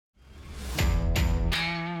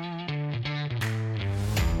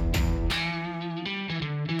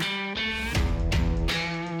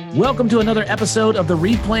Welcome to another episode of the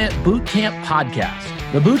Replant Bootcamp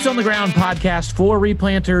Podcast, the Boots on the Ground podcast for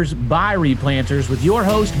replanters by replanters with your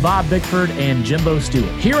host, Bob Bickford and Jimbo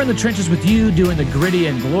Stewart. Here in the trenches with you doing the gritty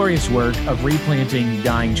and glorious work of replanting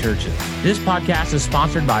dying churches. This podcast is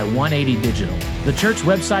sponsored by 180 Digital, the church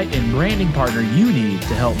website and branding partner you need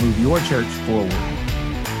to help move your church forward.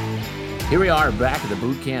 Here we are back at the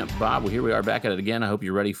Bootcamp, Bob. Well, here we are back at it again. I hope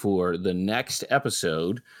you're ready for the next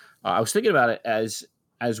episode. I was thinking about it as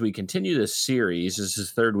we continue this series. This is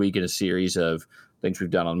the third week in a series of things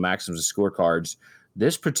we've done on Maxims and scorecards.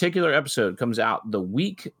 This particular episode comes out the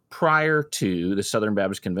week prior to the Southern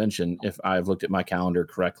Baptist Convention, if I've looked at my calendar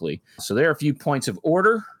correctly. So there are a few points of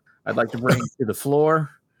order I'd like to bring to the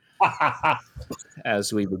floor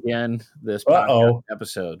as we begin this podcast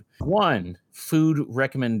episode. One, food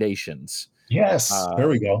recommendations. Yes, there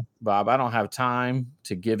we go. Bob, I don't have time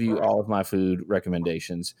to give you all of my food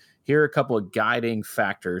recommendations. Here are a couple of guiding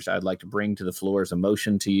factors I'd like to bring to the floor as a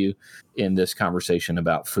motion to you in this conversation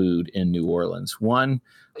about food in New Orleans. One,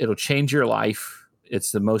 it'll change your life.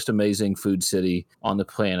 It's the most amazing food city on the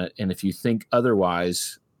planet. And if you think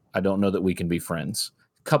otherwise, I don't know that we can be friends.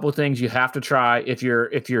 A couple of things you have to try if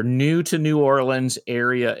you're new to New Orleans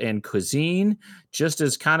area and cuisine, just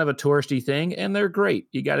as kind of a touristy thing, and they're great.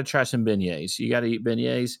 You got to try some beignets. You got to eat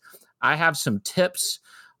beignets. I have some tips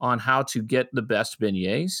on how to get the best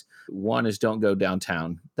beignets. One is don't go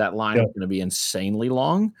downtown. That line is going to be insanely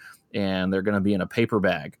long, and they're going to be in a paper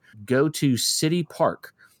bag. Go to City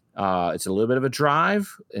Park. It's a little bit of a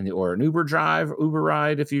drive or an Uber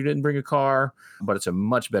ride if you didn't bring a car, but it's a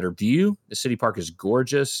much better view. The City Park is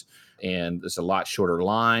gorgeous, and it's a lot shorter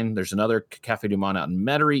line. There's another Cafe du Monde out in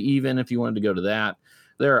Metairie even if you wanted to go to that.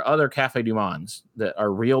 There are other Cafe du Mondes that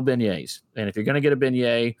are real beignets, and if you're going to get a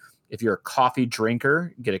beignet, if you're a coffee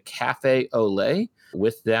drinker, get a cafe au lait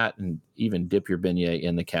with that and even dip your beignet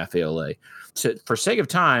in the cafe au lait. So for sake of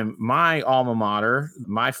time, my alma mater,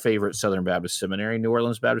 my favorite Southern Baptist Seminary, New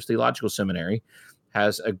Orleans Baptist Theological Seminary,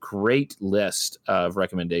 has a great list of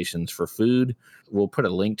recommendations for food. We'll put a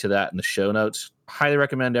link to that in the show notes. Highly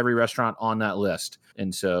recommend every restaurant on that list.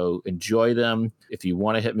 And so enjoy them. If you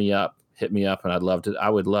want to hit me up, and I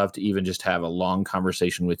would love to even just have a long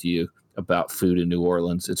conversation with you about food in New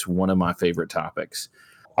Orleans. It's one of my favorite topics.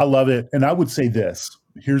 I love it. And I would say this.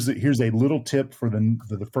 Here's a little tip for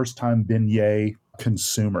the first-time beignet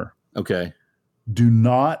consumer. Okay. Do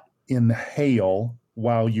not inhale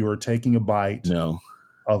while you are taking a bite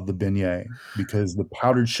of the beignet, because the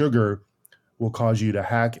powdered sugar will cause you to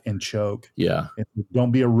hack and choke. Yeah. And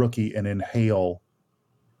don't be a rookie and inhale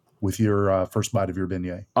with your first bite of your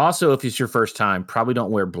beignet. Also, if it's your first time, probably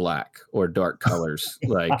don't wear black or dark colors.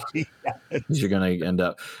 You're going to end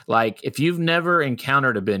up if you've never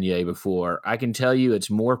encountered a beignet before, I can tell you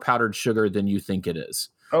it's more powdered sugar than you think it is.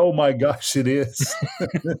 Oh my gosh, it is.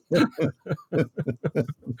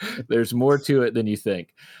 There's more to it than you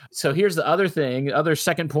think. So here's the other thing, other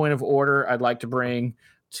second point of order I'd like to bring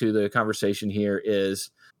to the conversation here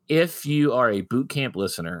is, if you are a boot camp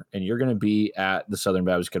listener and you're going to be at the Southern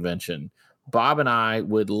Baptist Convention, Bob and I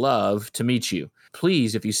would love to meet you.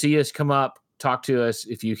 Please, if you see us, come up, talk to us.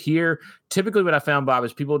 If you hear, typically what I found, Bob,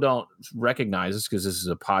 is people don't recognize us because this is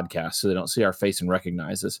a podcast, so they don't see our face and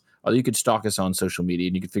recognize us. Although you could stalk us on social media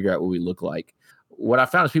and you can figure out what we look like. What I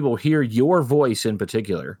found is people hear your voice in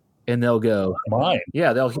particular, and they'll go, mine.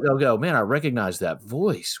 Yeah, they'll go, man, I recognize that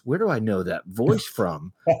voice. Where do I know that voice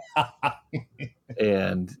from?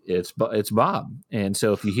 And it's Bob. And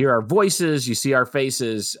so if you hear our voices, you see our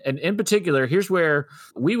faces. And in particular, here's where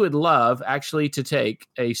we would love actually to take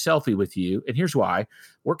a selfie with you. And here's why.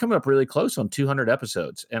 We're coming up really close on 200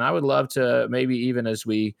 episodes. And I would love to maybe even as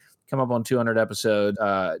we come up on 200 episodes,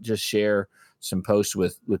 just share some posts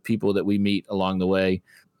with people that we meet along the way,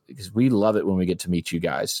 because we love it when we get to meet you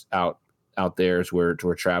guys out there as we're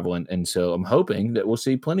traveling. And so I'm hoping that we'll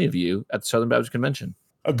see plenty of you at the Southern Baptist Convention.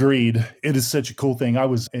 Agreed. It is such a cool thing. I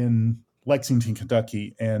was in Lexington,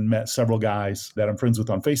 Kentucky, and met several guys that I'm friends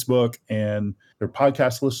with on Facebook, and they're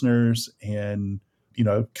podcast listeners. And,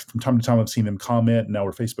 from time to time, I've seen them comment, and now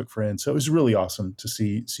we're Facebook friends. So it was really awesome to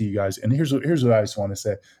see you guys. And here's what I just want to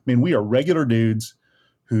say. I mean, we are regular dudes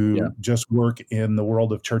who just work in the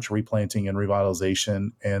world of church replanting and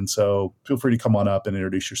revitalization. And so feel free to come on up and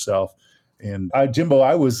introduce yourself. And Jimbo,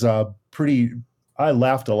 I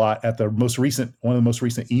laughed a lot at one of the most recent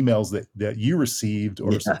emails that you received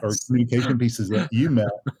or communication pieces that you met.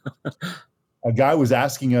 A guy was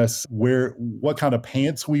asking us what kind of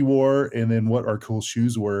pants we wore and then what our cool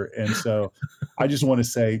shoes were. And so I just want to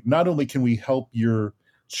say, not only can we help your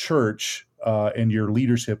church and your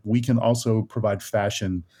leadership, we can also provide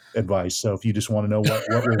fashion advice. So if you just want to know what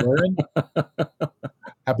we're wearing,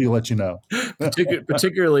 happy to let you know.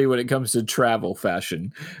 Particularly when it comes to travel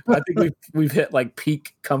fashion. I think we've hit like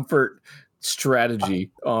peak comfort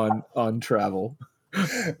strategy on travel.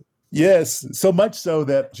 Yes, so much so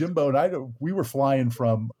that Jimbo and I, we were flying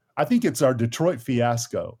from, I think it's our Detroit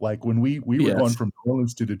fiasco. Like when we were Yes. going from New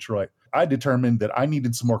Orleans to Detroit, I determined that I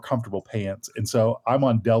needed some more comfortable pants. And so I'm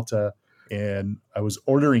on Delta and I was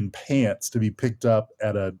ordering pants to be picked up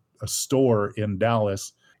at a store in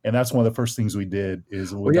Dallas. And that's one of the first things we did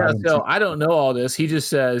is so I don't know all this. He just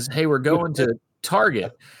says, "Hey, we're going to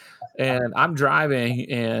Target." And I'm driving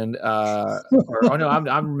and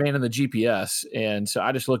I'm manning the GPS. And so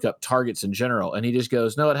I just look up Targets in general. And he just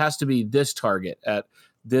goes, "No, it has to be this Target at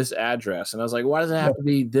this address." And I was like, "Why does it have to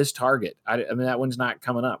be this Target? I mean, that one's not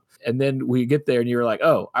coming up." And then we get there and you were like,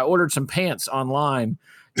 "Oh, I ordered some pants online."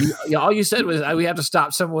 All you said was, "We have to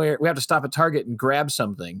stop somewhere. We have to stop at Target and grab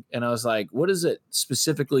something." And I was like, "What is it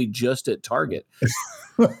specifically just at Target?"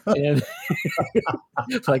 And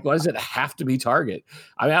like, why does it have to be Target?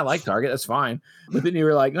 I mean, I like Target, that's fine. But then you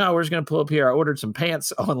were like, "No, we're just going to pull up here. I ordered some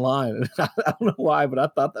pants online." I don't know why, but I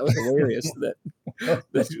thought that was hilarious that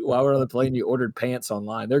while we're on the plane, you ordered pants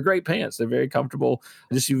online. They're great pants. They're very comfortable.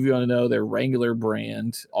 Just if you want to know, they're Wrangler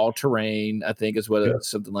brand, all terrain, I think is what it's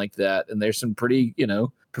something like that. And there's some pretty,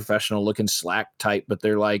 professional looking slack type, but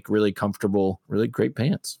they're like really comfortable, really great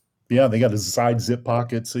pants. Yeah, they got a side zip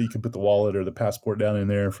pocket so you can put the wallet or the passport down in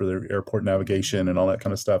there for their airport navigation and all that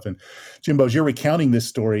kind of stuff. And Jimbo, as you're recounting this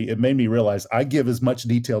story, it made me realize I give as much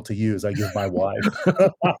detail to you as I give my wife.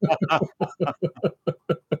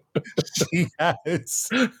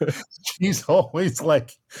 She's always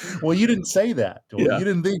like, "Well, you didn't say that. Well, you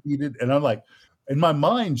didn't think you did." And I'm like, in my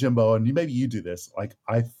mind, Jimbo, and maybe you do this, like,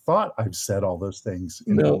 I thought I've said all those things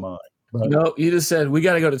in my mind. But no, you just said, "We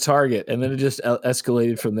got to go to Target." And then it just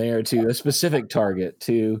escalated from there to a specific Target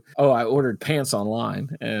to, "Oh, I ordered pants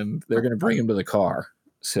online and they're going to bring them to the car."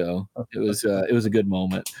 So it was a good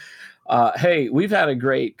moment. Hey, we've had a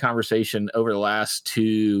great conversation over the last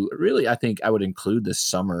two. Really, I think I would include this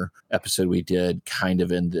summer episode we did kind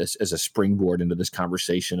of in this as a springboard into this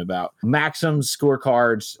conversation about Maxims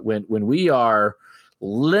scorecards when we are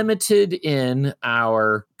limited in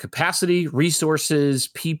our capacity, resources,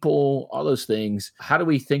 people, all those things. How do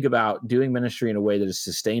we think about doing ministry in a way that is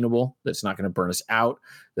sustainable, that's not going to burn us out,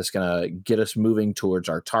 that's going to get us moving towards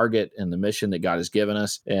our target and the mission that God has given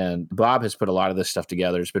us? And Bob has put a lot of this stuff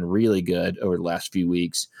together. It's been really good over the last few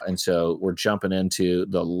weeks. And so we're jumping into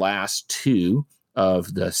the last two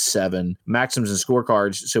of the 7 Maxims and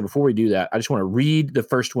scorecards. So before we do that, I just want to read the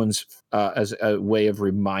first ones as a way of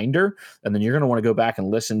reminder. And then you're going to want to go back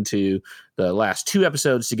and listen to the last 2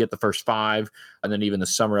 episodes to get the first 5. And then even the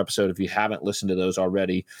summer episode, if you haven't listened to those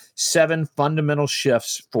already. 7 fundamental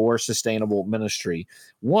shifts for sustainable ministry.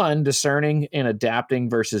 1, discerning and adapting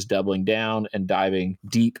versus doubling down and diving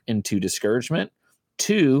deep into discouragement.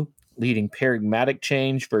 2, leading paradigmatic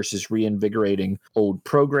change versus reinvigorating old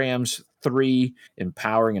programs. 3,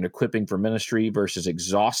 empowering and equipping for ministry versus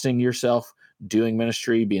exhausting yourself doing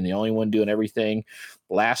ministry, being the only one doing everything.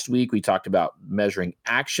 Last week, we talked about measuring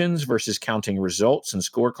actions versus counting results and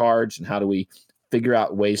scorecards, and how do we figure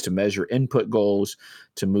out ways to measure input goals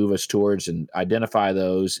to move us towards and identify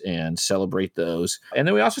those and celebrate those. And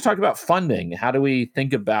then we also talked about funding. How do we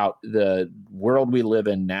think about the world we live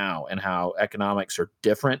in now and how economics are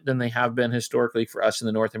different than they have been historically for us in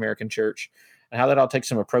the North American church, and how that all takes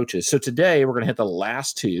some approaches. So today we're going to hit the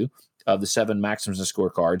last 2 of the 7 Maxims and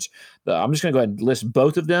scorecards. I'm just going to go ahead and list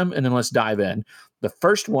both of them, and then let's dive in. The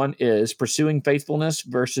first one is pursuing faithfulness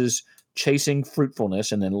versus chasing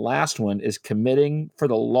fruitfulness. And then last one is committing for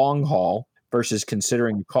the long haul versus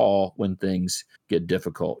considering the call when things get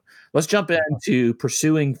difficult. Let's jump into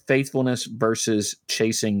pursuing faithfulness versus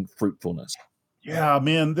chasing fruitfulness. Yeah,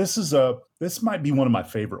 man, this might be one of my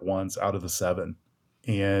favorite ones out of the 7.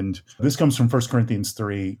 And this comes from 1 Corinthians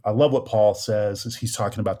 3. I love what Paul says as he's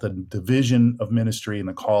talking about the vision of ministry and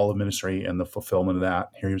the call of ministry and the fulfillment of that.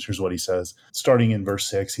 Here's what he says. Starting in verse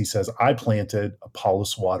 6, he says, "I planted,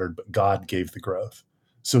 Apollos watered, but God gave the growth.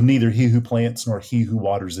 So neither he who plants nor he who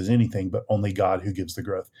waters is anything, but only God who gives the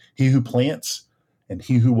growth. He who plants and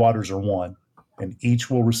he who waters are one, and each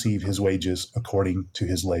will receive his wages according to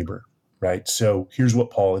his labor." Right? So here's what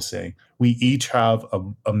Paul is saying. We each have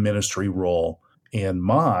a ministry role. And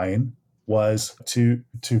mine was to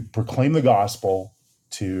proclaim the gospel,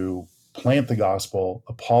 to plant the gospel.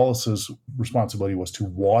 Apollos' responsibility was to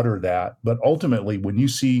water that. But ultimately, when you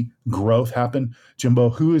see growth happen, Jimbo,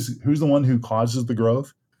 who's the one who causes the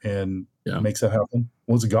growth and makes that happen?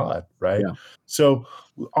 was God, right? Yeah. So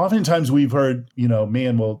oftentimes we've heard,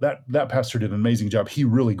 man, well, that pastor did an amazing job. He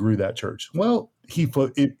really grew that church. Well,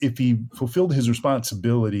 if he fulfilled his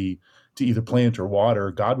responsibility to either plant or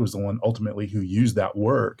water, God was the one ultimately who used that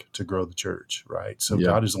work to grow the church, right? So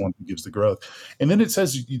God is the one who gives the growth. And then it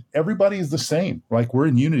says everybody is the same. Like, we're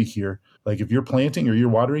in unity here. Like, if you're planting or you're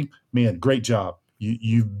watering, man, great job.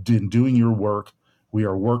 You've been doing your work. We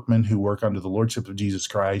are workmen who work under the lordship of Jesus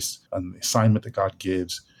Christ on the assignment that God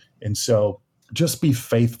gives. And so just be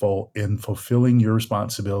faithful in fulfilling your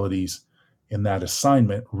responsibilities in that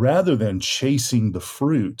assignment rather than chasing the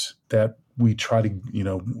fruit that we try to,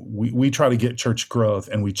 we try to get church growth,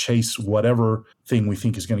 and we chase whatever thing we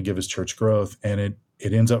think is going to give us church growth. And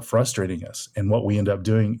it ends up frustrating us. And what we end up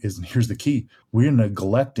doing is, and here's the key, we're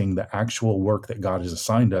neglecting the actual work that God has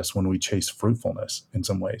assigned us when we chase fruitfulness in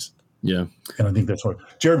some ways. Yeah. And I think that's what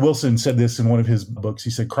Jared Wilson said this in one of his books. He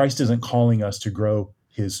said, Christ isn't calling us to grow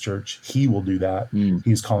his church. He will do that.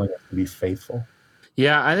 He's calling us to be faithful.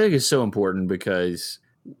 Yeah, I think it's so important because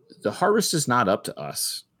the harvest is not up to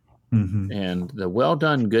us. Mm-hmm. And the well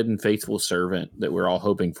done, good and faithful servant that we're all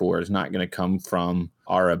hoping for is not going to come from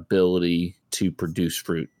our ability to produce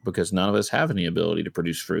fruit, because none of us have any ability to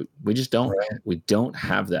produce fruit. We just don't. Right. We don't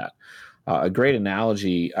have that. A great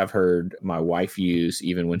analogy I've heard my wife use,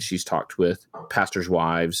 even when she's talked with pastors'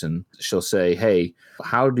 wives, and she'll say, hey,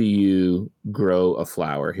 how do you grow a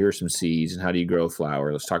flower? Here are some seeds. And how do you grow a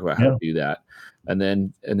flower? Let's talk about how to do that. And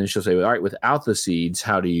then she'll say, well, all right, without the seeds,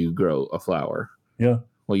 how do you grow a flower? Yeah.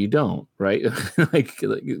 Well, you don't, right? like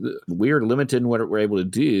we're limited in what we're able to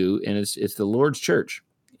do, and it's the Lord's church,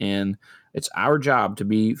 and it's our job to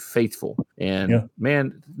be faithful. And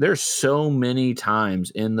man, there's so many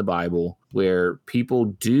times in the Bible where people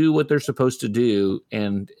do what they're supposed to do,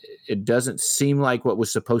 and it doesn't seem like what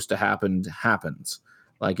was supposed to happen happens.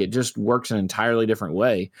 Like, it just works an entirely different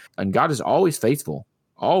way. And God is always faithful,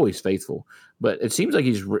 but it seems like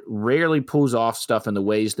he's rarely pulls off stuff in the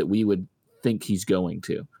ways that we would think he's going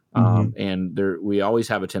to. And we always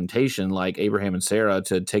have a temptation, like Abraham and Sarah,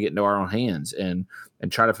 to take it into our own hands and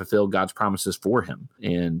try to fulfill God's promises for him.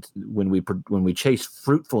 And when we chase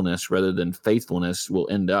fruitfulness rather than faithfulness, we'll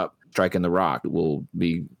end up striking the rock. We'll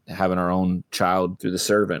be having our own child through the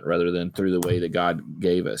servant rather than through the way that God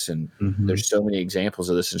gave us. And there's so many examples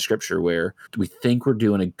of this in Scripture where we think we're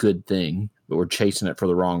doing a good thing, but we're chasing it for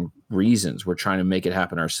the wrong reasons. We're trying to make it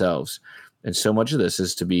happen ourselves. And so much of this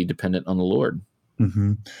is to be dependent on the Lord.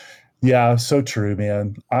 Mm-hmm. Yeah, so true,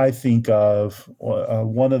 man. I think of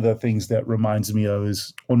one of the things that reminds me of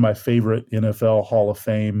is one of my favorite NFL Hall of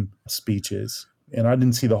Fame speeches. And I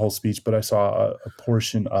didn't see the whole speech, but I saw a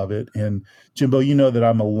portion of it. And Jimbo, you know that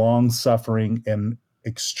I'm a long-suffering and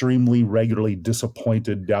extremely regularly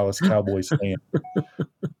disappointed Dallas Cowboys fan.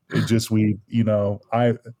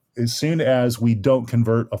 As soon as we don't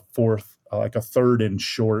convert a third and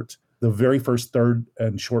short, the very first third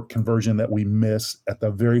and short conversion that we miss at the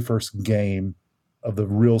very first game of the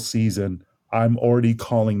real season, I'm already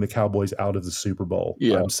calling the Cowboys out of the Super Bowl.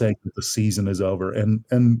 Yeah. I'm saying that the season is over. And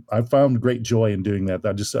I found great joy in doing that.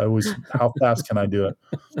 I always, how fast can I do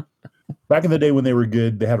it? Back in the day when they were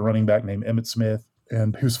good, they had a running back named Emmitt Smith,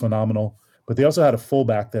 and who's phenomenal. But they also had a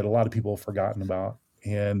fullback that a lot of people have forgotten about.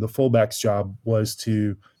 And the fullback's job was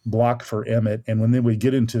to block for Emmitt. And when they would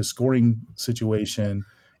get into a scoring situation,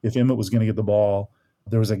 if Emmitt was going to get the ball,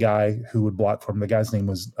 there was a guy who would block for him. The guy's name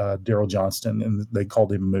was Daryl Johnston, and they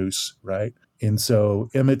called him Moose, right? And so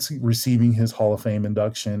Emmitt's receiving his Hall of Fame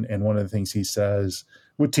induction, and one of the things he says,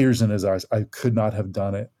 with tears in his eyes, I could not have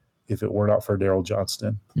done it if it were not for Daryl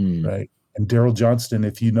Johnston, right? And Daryl Johnston,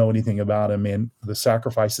 if you know anything about him, and the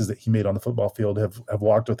sacrifices that he made on the football field have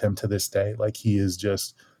walked with him to this day. Like, he is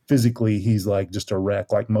just physically, he's like just a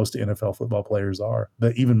wreck, like most NFL football players are,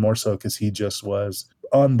 but even more so because he just was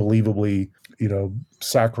unbelievably,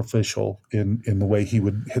 sacrificial in the way he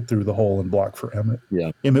would hit through the hole and block for Emmitt.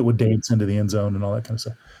 Yeah. Emmitt would dance into the end zone and all that kind of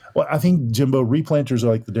stuff. Well, I think, Jimbo, replanters are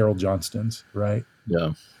like the Daryl Johnstons, right?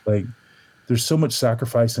 Yeah. Like, there's so much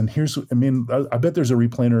sacrifice. And I bet there's a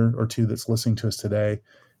replanter or two that's listening to us today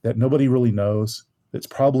that nobody really knows, that's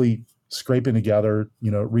probably scraping together,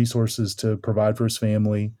 resources to provide for his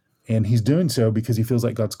family. And he's doing so because he feels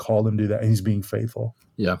like God's called him to do that, and he's being faithful.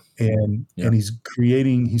 Yeah. And he's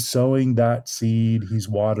sowing that seed, he's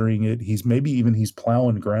watering it, he's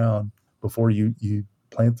plowing ground before you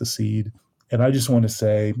plant the seed. And I just want to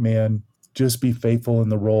say, man, just be faithful in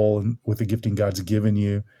the role and with the gifting God's given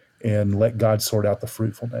you, and let God sort out the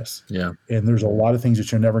fruitfulness. Yeah. And there's a lot of things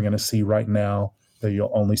that you're never going to see right now that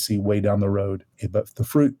you'll only see way down the road. But the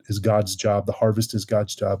fruit is God's job. The harvest is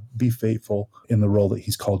God's job. Be faithful in the role that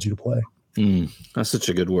he's called you to play. That's such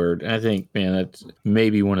a good word. I think, man, that's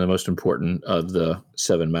maybe one of the most important of the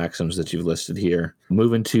 7 maxims that you've listed here.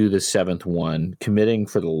 Moving to the 7th one, committing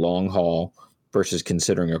for the long haul versus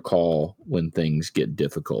considering a call when things get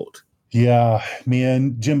difficult. Yeah,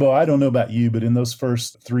 man, Jimbo, I don't know about you, but in those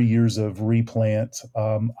first 3 years of replant,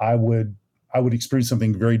 I would experience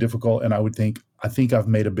something very difficult, and I would think, I think I've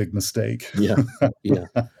made a big mistake. Yeah, yeah,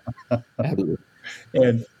 absolutely.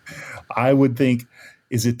 And I would think,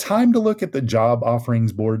 is it time to look at the job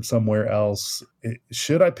offerings board somewhere else?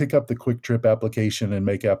 Should I pick up the Quick Trip application and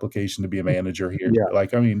make application to be a manager here? Yeah.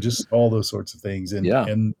 Like, I mean, just all those sorts of things. And Yeah.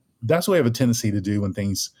 and that's what I have a tendency to do when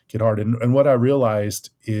things get hard. And what I realized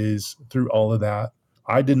is through all of that,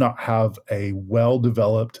 I did not have a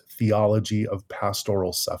well-developed theology of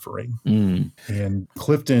pastoral suffering. And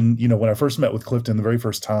Clifton, when I first met with Clifton the very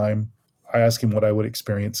first time, I asked him what I would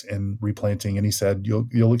experience in replanting, and he said,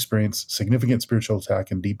 you'll experience significant spiritual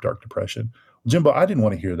attack and deep, dark depression. Well, Jimbo, I didn't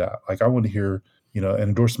want to hear that. Like, I want to hear, an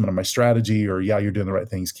endorsement of my strategy, or, yeah, you're doing the right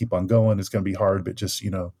things. Keep on going. It's going to be hard, but just,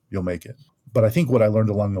 you'll make it. But I think what I learned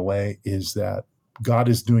along the way is that God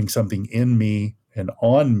is doing something in me and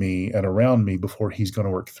on me and around me before he's going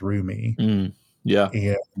to work through me. Yeah.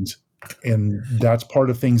 And that's part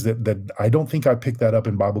of things that I don't think I picked that up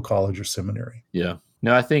in Bible college or seminary. Yeah.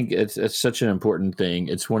 No, I think it's such an important thing.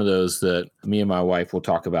 It's one of those that me and my wife will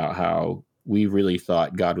talk about, how we really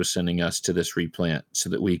thought God was sending us to this replant so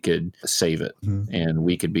that we could save it and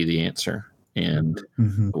we could be the answer. And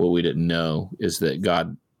what we didn't know is that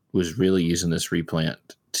God was really using this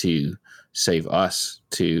replant to save us,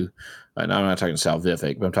 and I'm not talking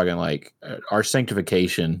salvific, but I'm talking like our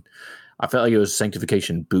sanctification. I felt like it was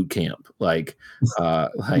sanctification boot camp. Like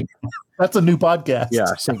that's a new podcast. Yeah,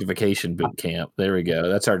 sanctification boot camp. There we go.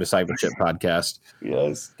 That's our discipleship podcast.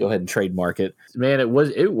 Yes. Go ahead and trademark it. Man, it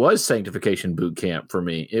was sanctification boot camp for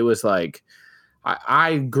me. It was like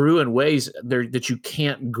I grew in ways that you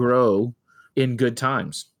can't grow in good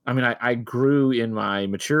times. I mean, I grew in my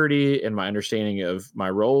maturity and my understanding of my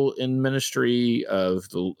role in ministry, of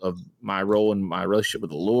my role in my relationship with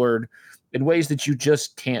the Lord, in ways that you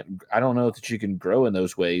just can't. I don't know that you can grow in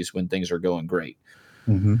those ways when things are going great.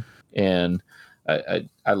 And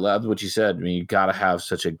I loved what you said. I mean, you got to have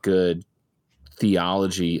such a good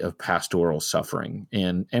theology of pastoral suffering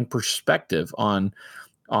and perspective on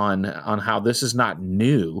how this is not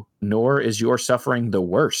new, nor is your suffering the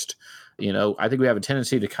worst. I think we have a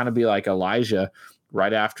tendency to kind of be like Elijah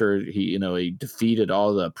right after he defeated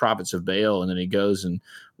all the prophets of Baal, and then he goes and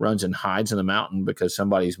runs and hides in the mountain because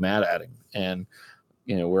somebody's mad at him. And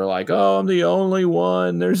we're like, oh, I'm the only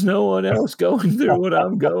one. There's no one else going through what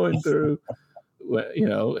I'm going through.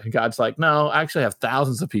 God's like, no, I actually have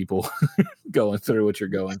thousands of people going through what you're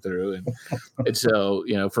going through. And so,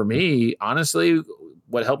 for me, honestly,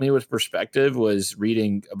 what helped me with perspective was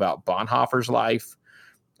reading about Bonhoeffer's life,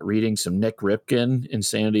 reading some Nick Ripken,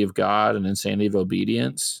 Insanity of God and Insanity of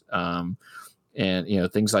Obedience. And,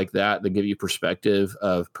 things like that give you perspective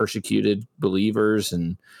of persecuted believers.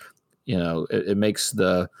 And, it makes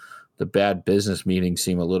the bad business meeting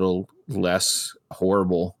seem a little less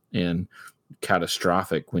horrible and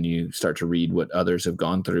catastrophic when you start to read what others have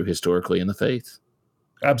gone through historically in the faith.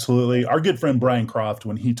 Absolutely. Our good friend Brian Croft,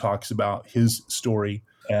 when he talks about his story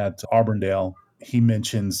at Auburndale, he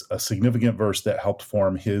mentions a significant verse that helped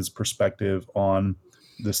form his perspective on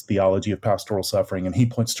this theology of pastoral suffering. And he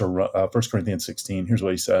points to 1 Corinthians 16. Here's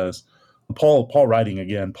what he says. Paul writing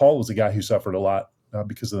again. Paul was a guy who suffered a lot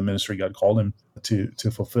because of the ministry God called him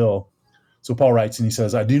to fulfill. So Paul writes, and he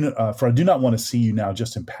says, I do not want to see you now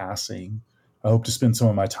just in passing. I hope to spend some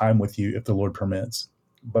of my time with you if the Lord permits.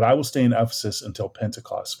 But I will stay in Ephesus until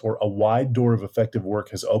Pentecost, for a wide door of effective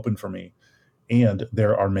work has opened for me, and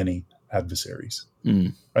there are many adversaries.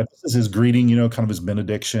 Right? This is his greeting, kind of his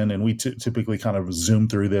benediction, and we typically kind of zoom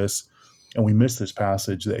through this, and we miss this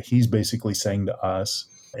passage that he's basically saying to us,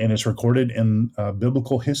 and it's recorded in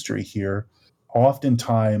biblical history here.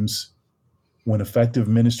 Oftentimes, when effective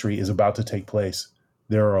ministry is about to take place,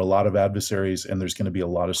 there are a lot of adversaries, and there's going to be a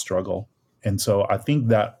lot of struggle. And so I think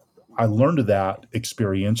that I learned that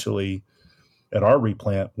experientially at our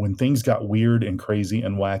replant when things got weird and crazy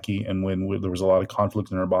and wacky, and when there was a lot of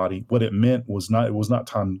conflict in our body. What it meant was it was not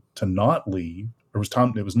time to not leave. It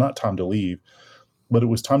was not time to leave, but it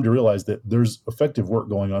was time to realize that there's effective work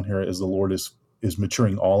going on here as the Lord is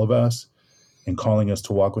maturing all of us and calling us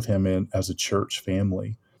to walk with him as a church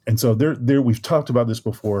family. And so there we've talked about this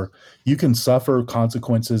before. You can suffer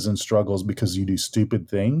consequences and struggles because you do stupid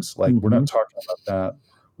things. Like we're not talking about that.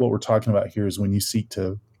 What we're talking about here is when you seek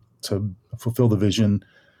to fulfill the vision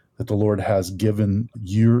that the Lord has given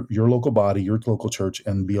your local body, your local church,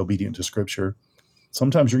 and be obedient to Scripture.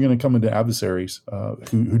 Sometimes you're going to come into adversaries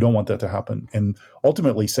who don't want that to happen. And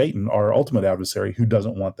ultimately, Satan, our ultimate adversary, who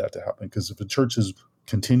doesn't want that to happen. Because if the church has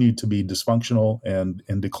continued to be dysfunctional and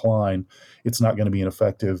in decline, it's not going to be an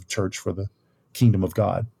effective church for the kingdom of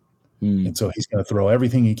God. And so he's going to throw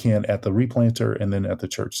everything he can at the replanter and then at the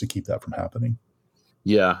church to keep that from happening.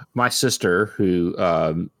 Yeah. My sister, who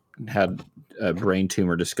had a brain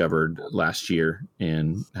tumor discovered last year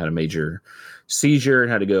and had a major seizure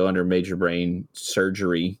and had to go under major brain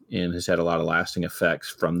surgery and has had a lot of lasting effects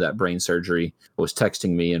from that brain surgery, was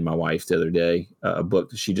texting me and my wife the other day a book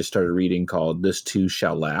that she just started reading called This Too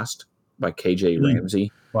Shall Last by KJ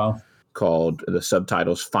Ramsey. Wow. Called, the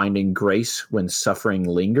subtitles, Finding Grace When Suffering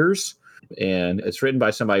Lingers. And it's written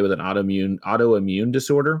by somebody with an autoimmune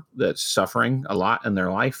disorder that's suffering a lot in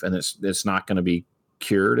their life, and it's not going to be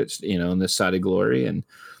cured. It's, in this side of glory. And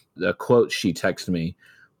the quote she texted me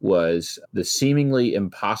was, the seemingly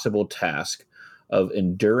impossible task of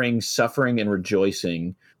enduring suffering and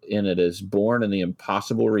rejoicing in it is born in the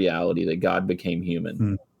impossible reality that God became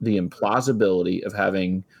human. The implausibility of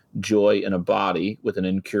having joy in a body with an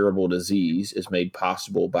incurable disease is made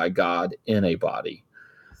possible by God in a body.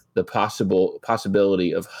 The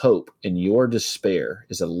possibility of hope in your despair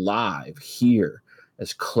is alive here,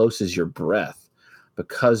 as close as your breath.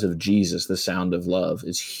 Because of Jesus, the sound of love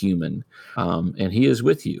is human, and he is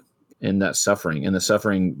with you in that suffering. And the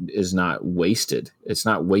suffering is not wasted. It's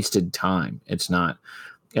not wasted time. It's not.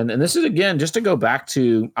 And this is, again, just to go back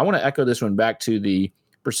to, I want to echo this one back to the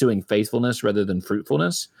pursuing faithfulness rather than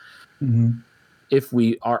fruitfulness. Mm-hmm. If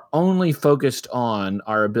we are only focused on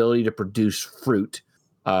our ability to produce fruit,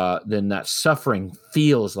 then that suffering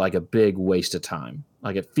feels like a big waste of time.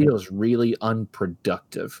 Like it feels really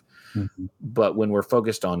unproductive. Mm-hmm. But when we're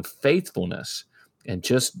focused on faithfulness and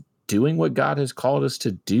just doing what God has called us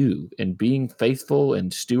to do and being faithful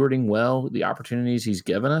and stewarding well the opportunities he's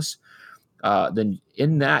given us, then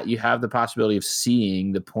in that you have the possibility of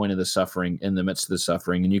seeing the point of the suffering in the midst of the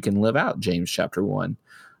suffering, and you can live out James chapter 1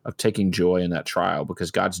 of taking joy in that trial because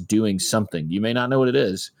God's doing something. You may not know what it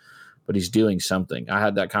is, but he's doing something. I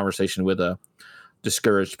had that conversation with a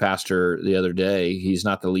discouraged pastor the other day. He's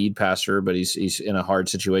not the lead pastor, but he's in a hard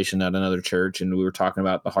situation at another church, and we were talking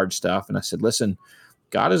about the hard stuff, and I said, listen,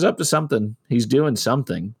 God is up to something. He's doing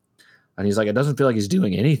something. And he's like, it doesn't feel like he's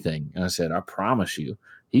doing anything. And I said, I promise you,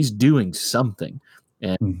 he's doing something.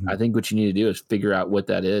 And I think what you need to do is figure out what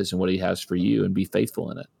that is and what he has for you and be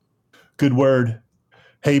faithful in it. Good word.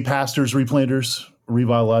 Hey, pastors, replanters,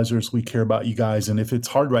 revitalizers, we care about you guys. And if it's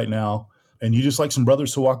hard right now and you just like some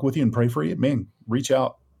brothers to walk with you and pray for you, man, reach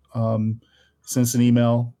out, send us an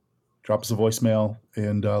email, drop us a voicemail,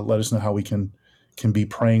 and let us know how we can be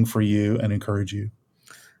praying for you and encourage you.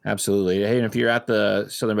 Absolutely. Hey, and if you're at the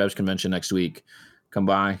Southern Baptist Convention next week, come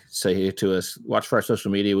by, say hey to us, watch for our social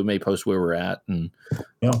media. We may post where we're at and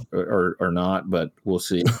or not, but we'll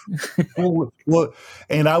see. Well,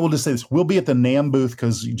 and I will just say this. We'll be at the NAM booth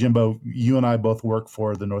because, Jimbo, you and I both work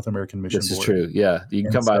for the North American Mission Board. This is true. Yeah. You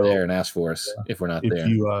can come by there and ask for us if we're not there.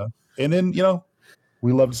 And then,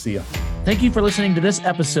 we love to see you. Thank you for listening to this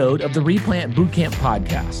episode of the Replant Bootcamp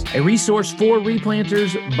Podcast, a resource for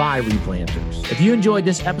replanters by replanters. If you enjoyed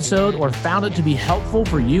this episode or found it to be helpful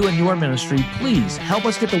for you and your ministry, please help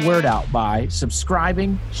us get the word out by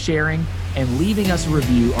subscribing, sharing, and leaving us a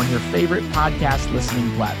review on your favorite podcast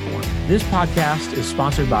listening platform. This podcast is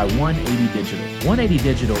sponsored by 180 Digital. 180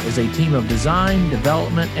 Digital is a team of design,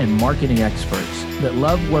 development, and marketing experts that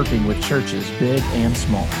love working with churches big and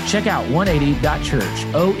small. Check out 180.church,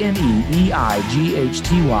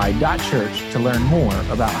 ONEEIGHTY.church to learn more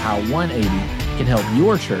about how 180 can help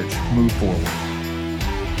your church move forward.